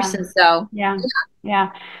universe. And so,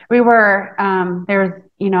 yeah. We were, there was,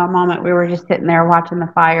 a moment we were just sitting there watching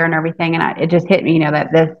the fire and everything. And it just hit me,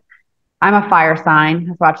 that I'm a fire sign. I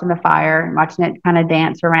was watching the fire and watching it kind of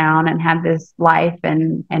dance around and have this life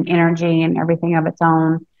and energy and everything of its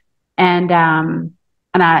own. And I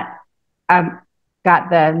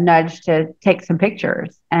got the nudge to take some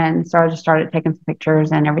pictures, and so I just started taking some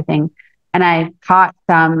pictures and everything. And I caught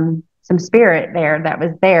some spirit there that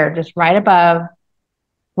was there just right above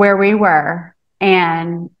where we were.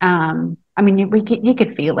 And you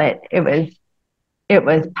could feel it. It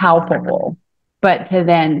was palpable. But to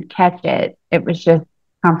then catch it, it was just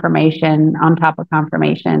confirmation on top of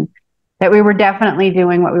confirmation that we were definitely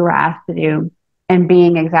doing what we were asked to do and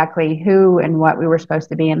being exactly who and what we were supposed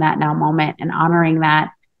to be in that now moment and honoring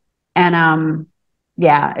that. And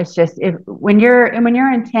yeah, it's just when your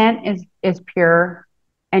intent is pure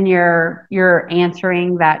and you're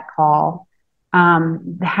answering that call,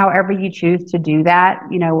 however you choose to do that,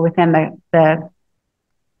 within the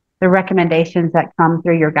recommendations that come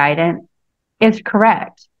through your guidance is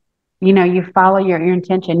correct. You follow your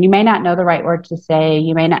intention. You may not know the right words to say.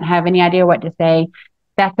 You may not have any idea what to say.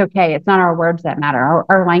 That's okay. It's not our words that matter.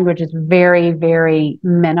 Our language is very, very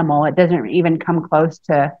minimal. It doesn't even come close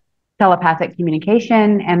to telepathic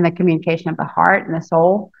communication and the communication of the heart and the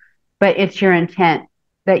soul. But it's your intent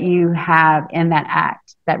that you have in that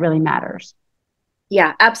act that really matters.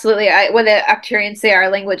 Yeah, absolutely. When the Arcturians say our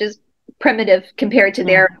language is primitive compared to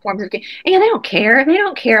their forms of, and yeah, they don't care. They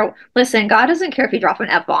don't care. Listen, God doesn't care if you drop an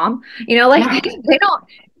F-bomb. Like they don't.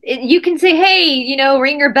 You can say, hey,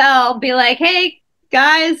 ring your bell, be like, hey,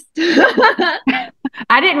 guys.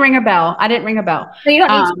 I didn't ring a bell. So you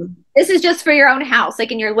don't need to. This is just for your own house,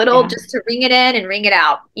 like in your little, just to ring it in and ring it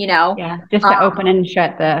out. Yeah, just to open and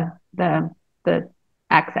shut the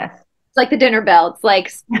access. It's like the dinner bell. It's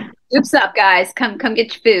like, oops up, guys, come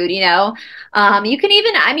get your food. You can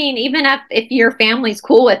even, even if your family's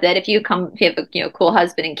cool with it, if you have a cool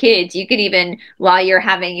husband and kids, you could even, while you're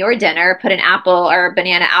having your dinner, put an apple or a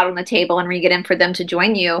banana out on the table and ring it in for them to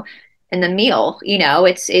join you in the meal.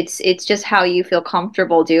 It's just how you feel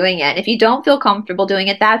comfortable doing it. And if you don't feel comfortable doing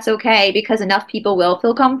it, that's okay, because enough people will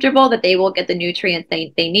feel comfortable that they will get the nutrients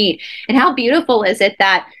they need. And how beautiful is it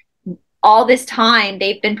that all this time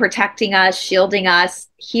they've been protecting us, shielding us,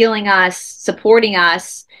 healing us, supporting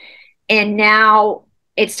us, and now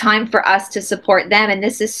it's time for us to support them. And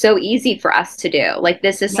this is so easy for us to do. Like,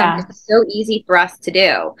 this is something so easy for us to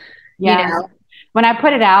do. When I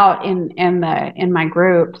put it out in my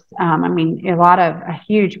groups, a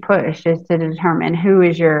huge push is to determine who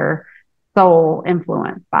is your soul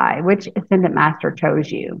influenced by, which ascendant master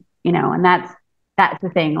chose you, and that's the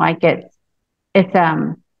thing. Like,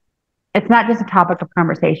 it's not just a topic of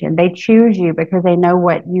conversation. They choose you because they know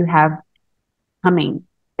what you have coming.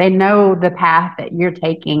 They know the path that you're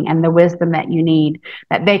taking and the wisdom that you need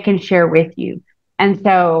that they can share with you. And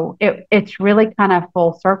so it's really kind of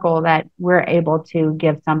full circle that we're able to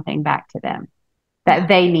give something back to them that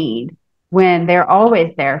they need, when they're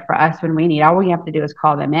always there for us when we need. All we have to do is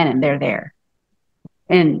call them in and they're there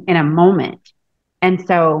in a moment. And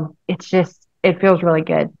so it feels really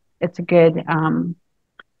good. It's a good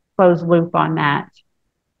closed loop on that.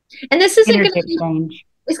 And this isn't going to change.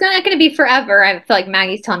 It's not going to be forever. I feel like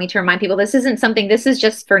Maggie's telling me to remind people this isn't something. This is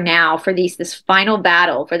just for now, for this final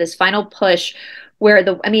battle, for this final push, where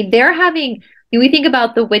they're having. We think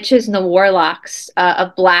about the witches and the warlocks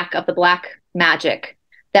of the black magic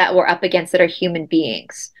that we're up against that are human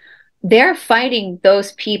beings. They're fighting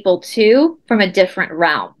those people too from a different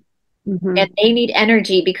realm. Mm-hmm. And they need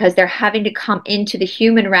energy because they're having to come into the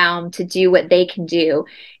human realm to do what they can do.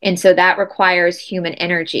 And so that requires human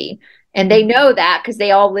energy. And they know that because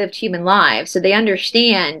they all lived human lives. So they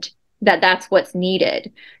understand that that's what's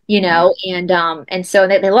needed, and so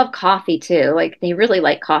they love coffee too. Like, they really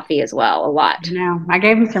like coffee as well, a lot. I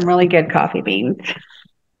gave them some really good coffee beans.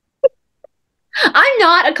 I'm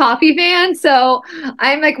not a coffee fan, so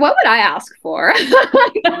I'm like, what would I ask for?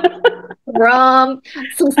 Rum,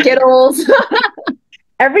 some Skittles.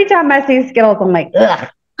 Every time I see Skittles, I'm like, ugh.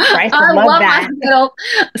 Brice I love that. I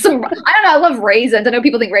don't know. I love raisins. I know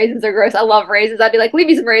people think raisins are gross. I love raisins. I'd be like, leave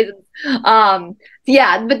me some raisins.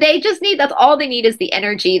 Yeah, but they just need, that's all they need is the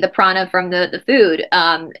energy, the prana from the food,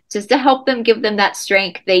 just to help them, give them that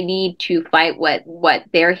strength they need to fight what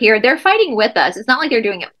they're here. They're fighting with us. It's not like they're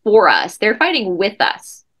doing it for us. They're fighting with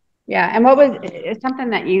us. Yeah. And it's something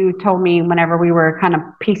that you told me whenever we were kind of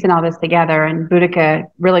piecing all this together, and Boudica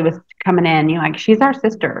really was coming in, like, she's our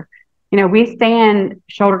sister. We stand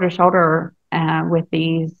shoulder to shoulder with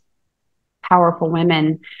these powerful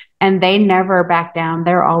women, and they never back down.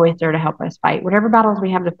 They're always there to help us fight whatever battles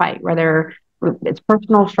we have to fight, whether it's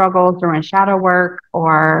personal struggles or in shadow work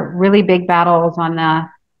or really big battles on the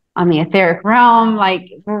etheric realm.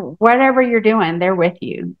 Like, whatever you're doing, they're with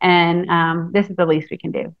you. And this is the least we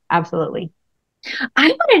can do. Absolutely. I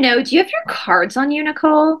want to know, do you have your cards on you,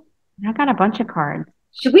 Nicole? I got a bunch of cards.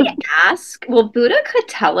 Should we ask? Well, Boudica could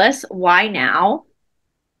tell us why now.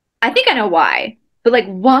 I think I know why. But, like,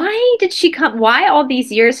 why did she come? Why all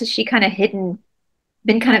these years has she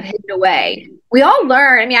been kind of hidden away? We all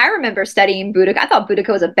learn. I remember studying Boudica. I thought Boudica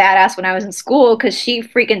was a badass when I was in school because she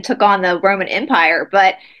freaking took on the Roman Empire.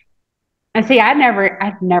 But and see, I've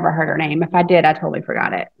never heard her name. If I did, I totally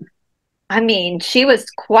forgot it. I mean, she was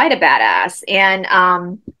quite a badass. And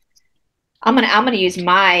I'm gonna use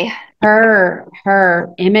my Her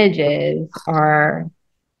images are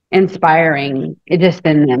inspiring. It just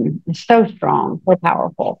in them. It's so strong, so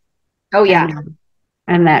powerful. oh yeah,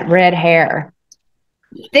 And that red hair.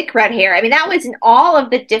 thick red hair. I mean, that was in all of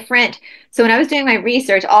the different. So when I was doing my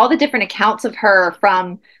research, all the different accounts of her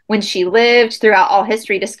from when she lived throughout all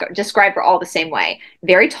history describe her all the same way.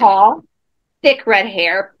 Very tall, thick red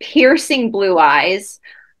hair, piercing blue eyes,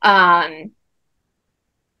 um,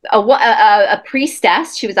 a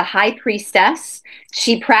priestess. She was a high priestess.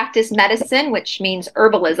 She practiced medicine, which means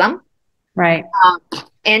herbalism. Right.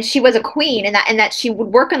 And she was a queen, and that she would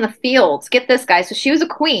work in the fields. Get this, guys. So she was a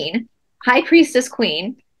queen, high priestess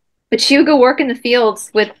queen, but she would go work in the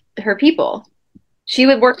fields with her people. She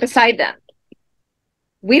would work beside them.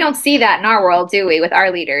 We don't see that in our world, do we, with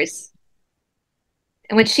our leaders?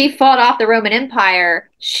 And when she fought off the Roman Empire,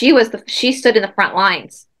 she stood in the front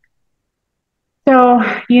lines. So,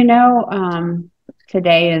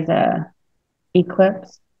 today is a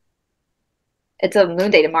eclipse. It's a moon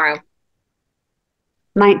day tomorrow.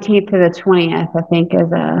 19th to the 20th, I think,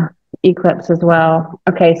 is a eclipse as well.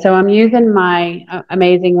 Okay, so I'm using my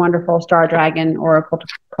amazing, wonderful Star Dragon Oracle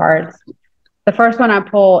cards. The first one I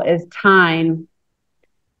pull is Time,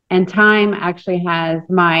 and Time actually has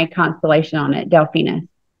my constellation on it, Delphinus.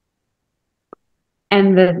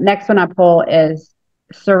 And the next one I pull is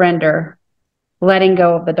Surrender, letting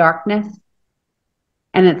go of the darkness,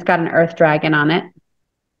 and it's got an Earth Dragon on it.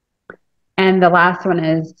 And the last one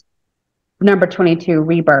is number 22,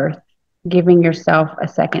 Rebirth, giving yourself a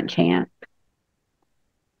second chance.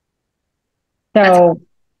 So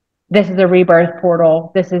this is a rebirth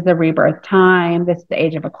portal. This is the rebirth time. This is the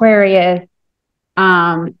age of Aquarius.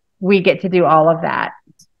 We get to do all of that.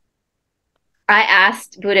 I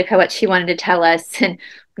asked Boudica what she wanted to tell us, and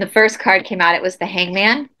the first card came out. It was the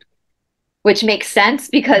Hangman, which makes sense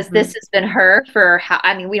because this has been her for how,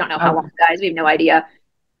 I mean, we don't know how long, guys. We have no idea,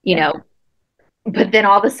 you know. But then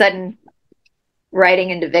all of a sudden, riding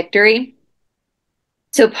into victory.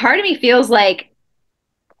 So part of me feels like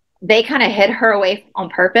they kind of hid her away on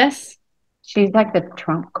purpose. She's like the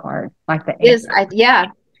trump card, like the ace.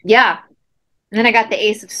 Yeah. And then I got the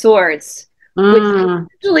Ace of Swords, which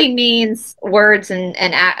usually means words and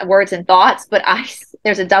words and thoughts, but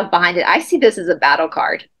there's a dove behind it. I see this as a battle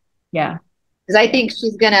card. Yeah. Because I think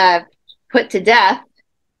she's gonna put to death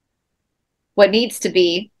what needs to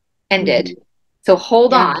be ended. So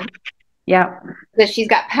hold on. Yeah. Because she's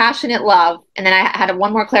got passionate love. And then I had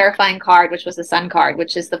one more clarifying card, which was the Sun card,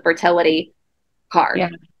 which is the fertility card.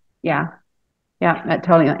 Yeah, that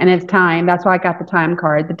totally. And it's time. That's why I got the Time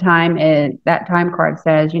card. That Time card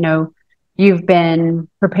says, you've been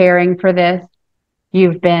preparing for this.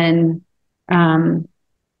 You've been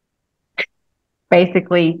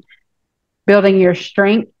basically building your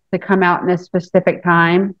strength to come out in this specific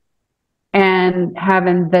time. And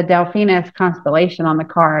having the Delphinus constellation on the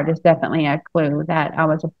card is definitely a clue that I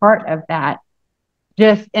was a part of that,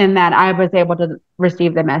 just in that I was able to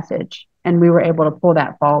receive the message and we were able to pull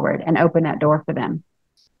that forward and open that door for them.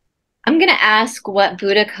 I'm going to ask what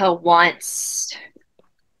Boudica wants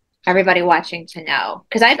everybody watching to know.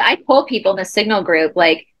 Because I told people in the Signal group,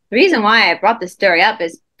 like, the reason why I brought this story up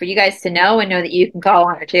is for you guys to know and know that you can call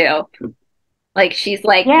on her too. Like, she's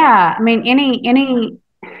like... Yeah, I mean,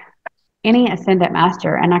 any ascendant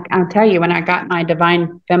master, and I'll tell you, when I got my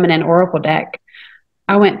Divine Feminine Oracle deck,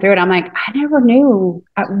 I went through it. I'm like, I never knew.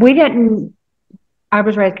 I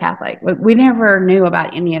was raised Catholic. We never knew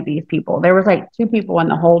about any of these people. There was like 2 people in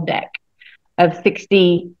the whole deck of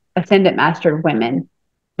 60 ascendant master women,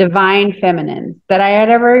 divine feminines, that I had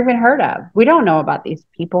ever even heard of. We don't know about these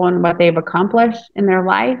people and what they've accomplished in their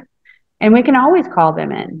life, and we can always call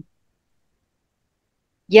them in.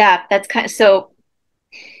 Yeah, that's kind of so.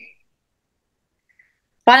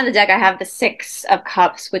 Bottom of the deck, I have the 6 of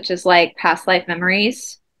Cups, which is like past life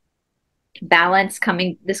memories, balance,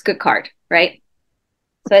 coming, this good card, right?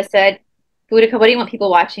 So I said, Boudica, what do you want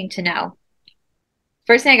people watching to know?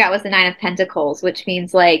 First thing I got was the 9 of Pentacles, which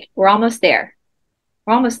means like, we're almost there.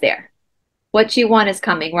 We're almost there. What you want is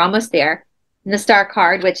coming. We're almost there. And the Star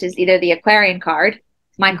card, which is either the Aquarian card,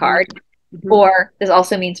 my card, or this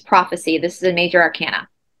also means prophecy. This is a major arcana.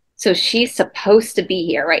 So she's supposed to be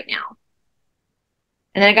here right now.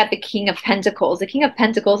 And then I got the King of Pentacles. The King of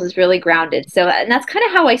Pentacles is really grounded. So, and that's kind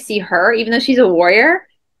of how I see her, even though she's a warrior.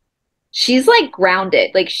 She's like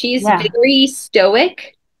grounded. Like she's very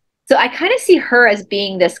stoic. So I kind of see her as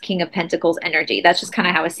being this King of Pentacles energy. That's just kind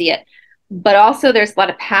of how I see it. But also there's a lot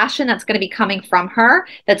of passion that's going to be coming from her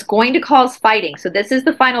that's going to cause fighting. So this is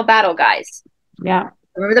the final battle, guys. Yeah.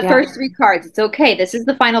 Remember the Yeah. first three cards. It's okay. This is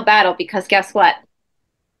the final battle because guess what?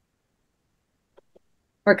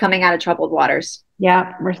 We're coming out of troubled waters.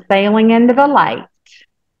 Yeah. We're sailing into the light.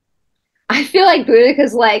 I feel like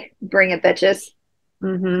Boudica's like, bring it, bitches.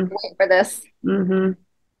 Mm-hmm. Wait for this. Mm-hmm.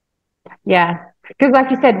 Yeah. Because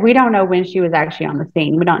like you said, we don't know when she was actually on the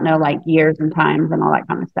scene. We don't know like years and times and all that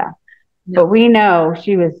kind of stuff. No. But we know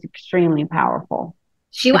she was extremely powerful.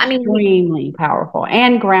 I mean, Extremely powerful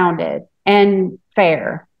and grounded and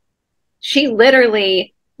fair. she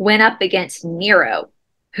literally went up against Nero,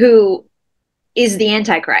 who is the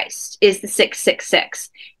Antichrist, is the 666,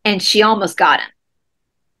 and she almost got him.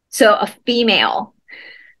 So a female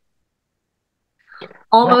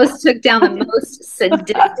almost took down the most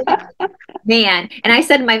sadistic man. And I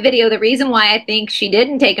said in my video, the reason why I think she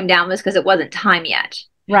didn't take him down was because it wasn't time yet.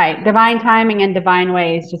 Right. Divine timing and divine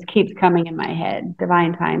ways just keeps coming in my head.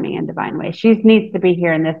 Divine timing and divine ways. She needs to be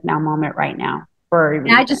here in this now moment right now for a And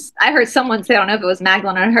reason. I heard someone say, I don't know if it was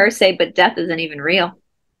Magdalene or her say, but death isn't even real.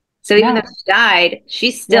 So even No. though she died,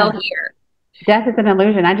 she's still here. Death is an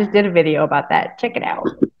illusion. I just did a video about that. Check it out.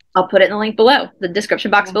 I'll put it in the link below, the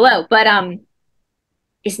description box below. But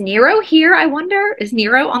is Nero here? I wonder. Is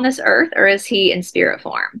Nero on this earth or is he in spirit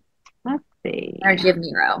form? Let's see. Energy of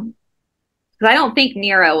Nero. Because I don't think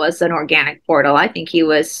Nero was an organic portal. I think he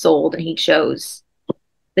was sold and he chose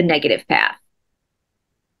the negative path.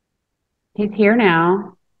 He's here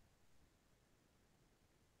now.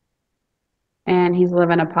 And he's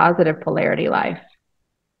living a positive polarity life.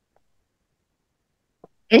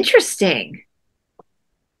 Interesting.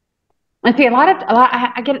 I see a lot.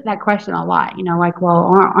 I get that question a lot. You know, like,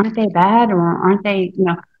 well, aren't they bad, or aren't they? You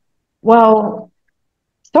know, well,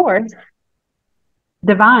 source,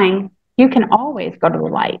 divine. You can always go to the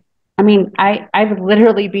light. I mean, I've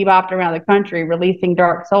literally bebopped around the country releasing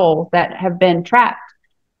dark souls that have been trapped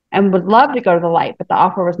and would love to go to the light, but the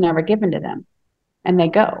offer was never given to them, and they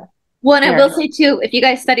go. Well, and I will say too, if you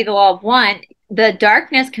guys study the law of one, the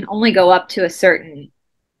darkness can only go up to a certain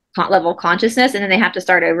level of consciousness, and then they have to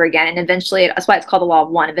start over again. And eventually, that's why it's called the law of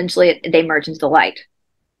one. Eventually, they merge into the light.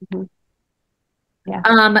 Mm-hmm.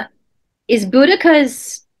 Yeah. Is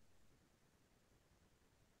Boudica's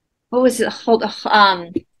what was it? Hold. I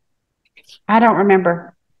don't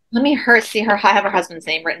remember. Let me see her. I have her husband's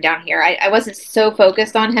name written down here. I wasn't so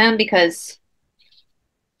focused on him because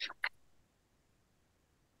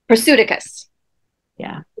Pseudicus.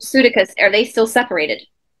 Yeah. Pseudicus. Are they still separated?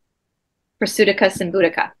 Pseudicus and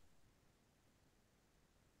Boudica.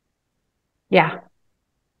 Yeah.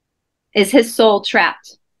 Is his soul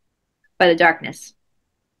trapped by the darkness?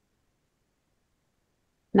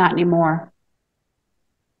 Not anymore.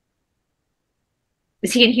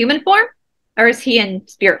 Is he in human form or is he in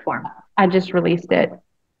spirit form? I just released it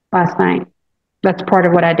last night. That's part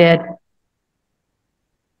of what I did.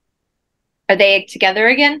 Are they together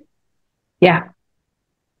again? Yeah.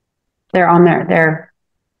 They're on there.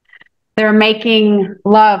 They're making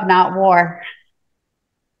love, not war.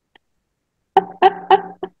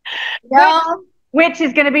 No. Which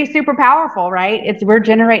is going to be super powerful, right? We're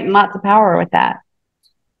generating lots of power with that.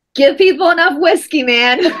 Give people enough whiskey,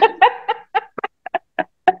 man.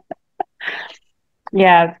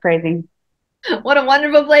 Yeah, it's crazy. What a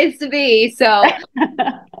wonderful place to be. So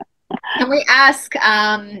can we ask,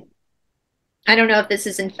 I don't know if this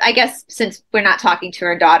is I guess since we're not talking to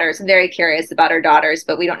her daughters, I'm very curious about her daughters,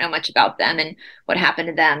 but we don't know much about them and what happened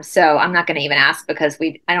to them. So I'm not going to even ask because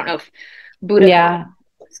I don't know if Boudica. Yeah,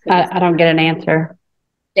 I don't get an answer.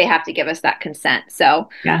 They have to give us that consent. So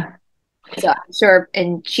yeah. So I'm sure,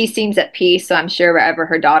 and she seems at peace. So I'm sure wherever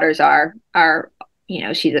her daughters are,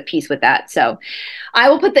 she's at peace with that. So I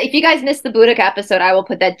will put if you guys missed the Boudica episode, I will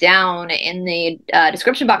put that down in the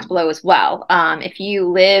description box below as well. If you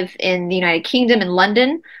live in the United Kingdom in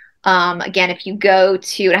London, again, if you go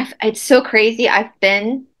to, it's so crazy. I've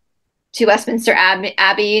been to Westminster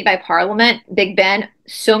Abbey by Parliament, Big Ben,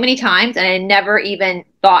 so many times, and I never even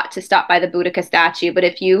thought to stop by the Boudica statue. But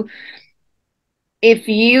if you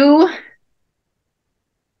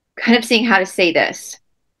kind of seeing how to say this,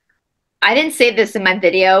 I didn't say this in my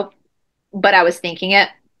video, but I was thinking it.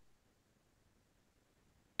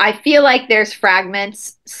 I feel like there's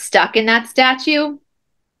fragments stuck in that statue.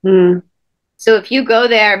 Mm. So if you go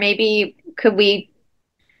there, maybe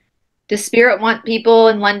does Spirit want people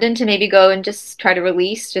in London to maybe go and just try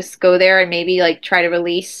to just go there and maybe like try to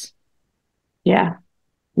release? Yeah.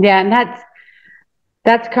 Yeah. And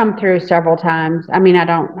that's come through several times. I mean, I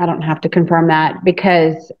don't have to confirm that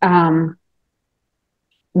because,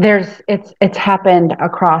 it's happened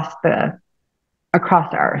across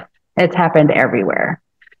Earth. It's happened everywhere.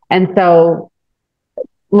 And so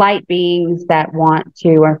light beings that want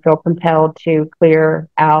to or feel compelled to clear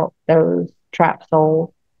out those trapped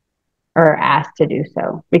souls are asked to do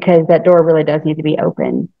so, because that door really does need to be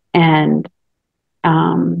open. And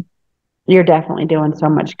um, you're definitely doing so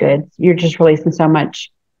much good. You're just releasing so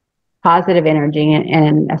much positive energy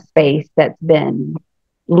in a space that's been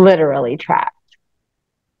literally trapped.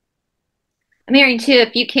 I'm hearing too,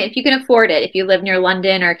 if you can afford it, if you live near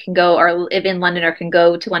London or can go or live in London or can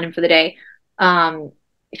go to London for the day,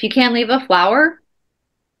 if you can leave a flower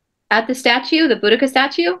at the statue, the Boudica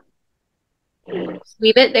statue, just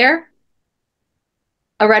leave it there.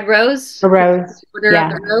 A red rose, A rose. the order of Yeah.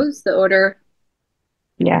 the rose, the order,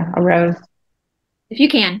 Yeah. A rose. if you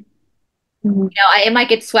can. Mm-hmm. It might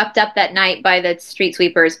get swept up that night by the street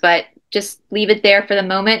sweepers, but just leave it there for the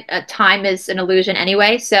moment. Time is an illusion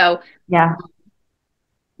anyway. So, Yeah.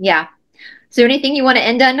 yeah. Is there anything you want to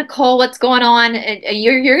end on, Nicole? What's going on?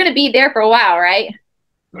 You're going to be there for a while, right?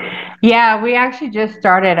 Yeah. We actually just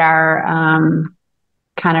started our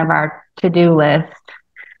kind of our to-do list.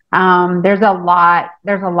 There's a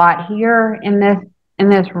lot here in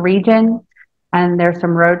this region, and there's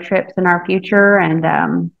some road trips in our future,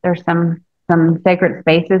 and there's some sacred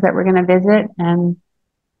spaces that we're going to visit, and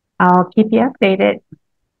I'll keep you updated.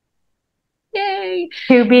 Yay.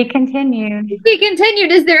 To be continued. We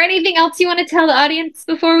continued. Is there anything else you want to tell the audience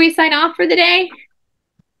before we sign off for the day?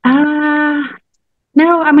 Uh,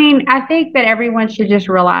 no, I mean, I think that everyone should just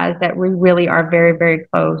realize that we really are very, very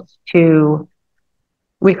close to,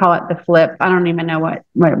 we call it the flip. I don't even know what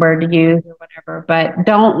word to use or whatever, but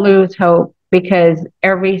don't lose hope, because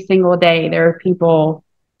every single day there are people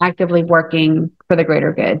actively working for the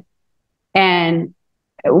greater good. And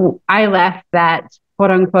I left that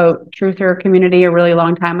quote unquote truther community a really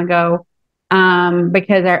long time ago,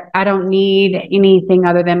 because I don't need anything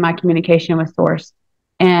other than my communication with source,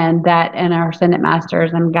 and that, and our ascendant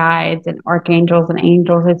masters and guides and archangels and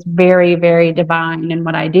angels. It's very, very divine in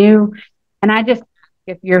what I do. And I just,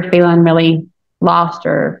 if you're feeling really lost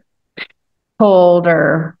or cold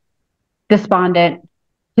or despondent,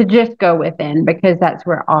 to just go within, because that's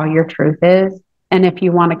where all your truth is. And if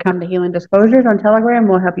you want to come to Healing Disclosures on Telegram,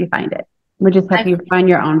 we'll help you find it. We'll just help you find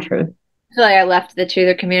your own truth. I feel like I left the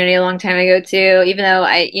truther community a long time ago too, even though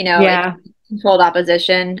Yeah. it's controlled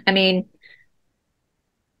opposition. I mean,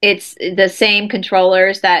 it's the same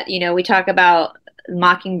controllers that, we talk about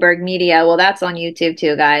Mockingbird Media. Well, that's on YouTube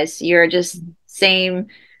too, guys. You're just same,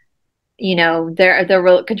 they're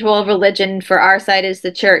the control of religion for our side is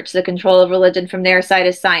the church. The control of religion from their side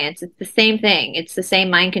is science. It's the same thing. It's the same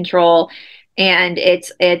mind control. And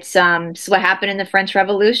it's what happened in the French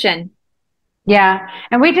Revolution. Yeah.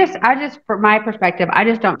 And from my perspective, I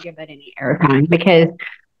just don't give it any airtime, because,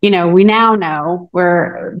 we now know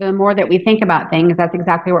where the more that we think about things, that's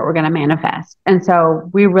exactly what we're going to manifest. And so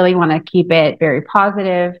we really want to keep it very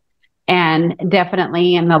positive and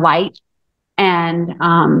definitely in the light, and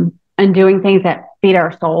doing things that feed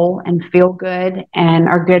our soul and feel good and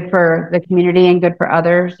are good for the community and good for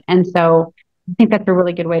others. And so I think that's a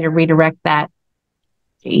really good way to redirect that,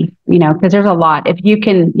 because there's a lot. If you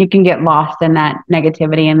can get lost in that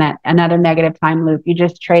negativity and that another negative time loop, you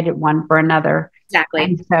just traded one for another. Exactly.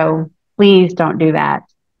 And so please don't do that.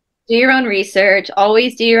 Do your own research.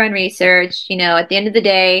 Always do your own research. At the end of the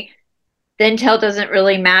day, the intel doesn't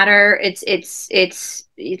really matter. It's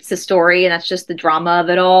the story, and that's just the drama of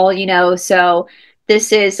it all. So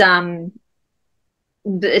this is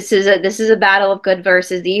this is a battle of good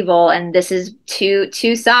versus evil, and this is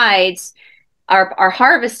two sides are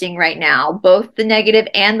harvesting right now. Both the negative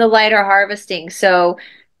and the light are harvesting. So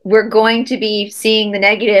we're going to be seeing the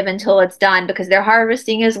negative until it's done, because they're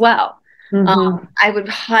harvesting as well. Mm-hmm. I would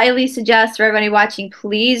highly suggest for everybody watching,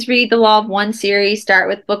 please read the Law of One series. Start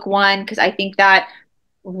with book 1, because I think that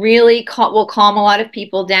really will calm a lot of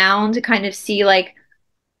people down to kind of see like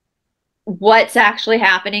what's actually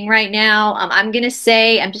happening right now. I'm gonna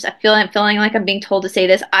say, I'm feeling like I'm being told to say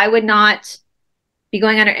this. I would not be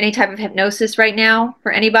going under any type of hypnosis right now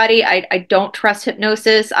for anybody. I don't trust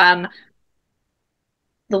hypnosis.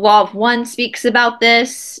 The Law of One speaks about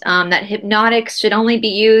this, that hypnotics should only be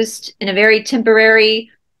used in a very temporary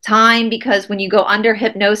time, because when you go under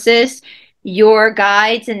hypnosis, your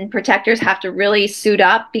guides and protectors have to really suit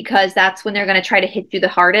up, because that's when they're going to try to hit you the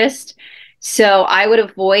hardest. So I would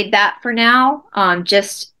avoid that for now.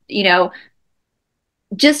 Just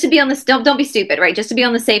to be on this, don't be stupid, right? Just to be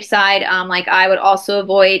on the safe side. Like I would also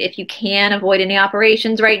avoid, if you can avoid any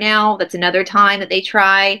operations right now. That's another time that they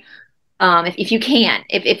try. If you can,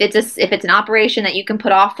 if it's an operation that you can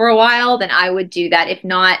put off for a while, then I would do that. If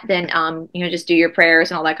not, then just do your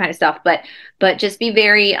prayers and all that kind of stuff. But just be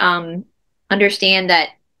very understand that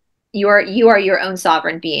You are your own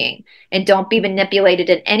sovereign being, and don't be manipulated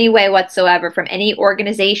in any way whatsoever from any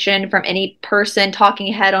organization, from any person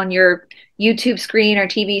talking head on your YouTube screen or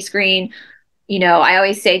TV screen. I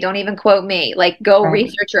always say, don't even quote me. Like, go Right.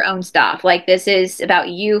 research your own stuff. Like, this is about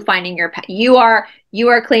you finding you are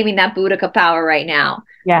claiming that Boudica power right now,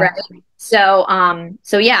 Yeah. right?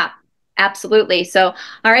 So yeah, absolutely. So,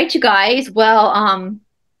 all right, you guys. Well,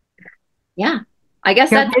 yeah, I guess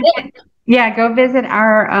Go that's it. visit, yeah, go visit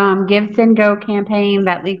our Give, Send, Go campaign.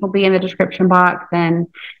 That link will be in the description box. And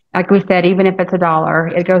like we said, even if it's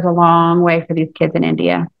 $1, it goes a long way for these kids in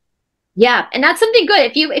India. Yeah, and that's something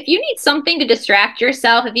good. If you need something to distract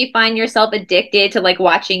yourself, if you find yourself addicted to like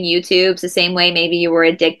watching YouTube's the same way maybe you were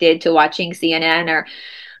addicted to watching CNN, or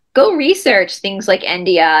go research things like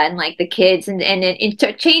India and like the kids, and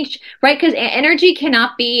to change, right? Because energy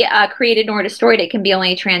cannot be created nor destroyed. It can be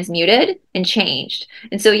only transmuted and changed.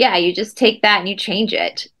 And so yeah, you just take that and you change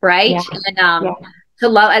it, right? Yeah. And Yeah. to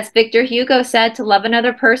love, as Victor Hugo said, to love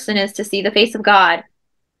another person is to see the face of God.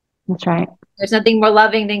 That's right. There's nothing more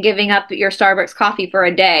loving than giving up your Starbucks coffee for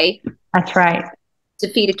a day That's right.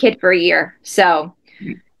 to feed a kid for a year. So,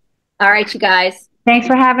 all right, you guys. Thanks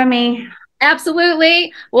for having me.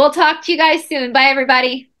 Absolutely. We'll talk to you guys soon. Bye,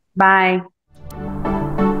 everybody. Bye.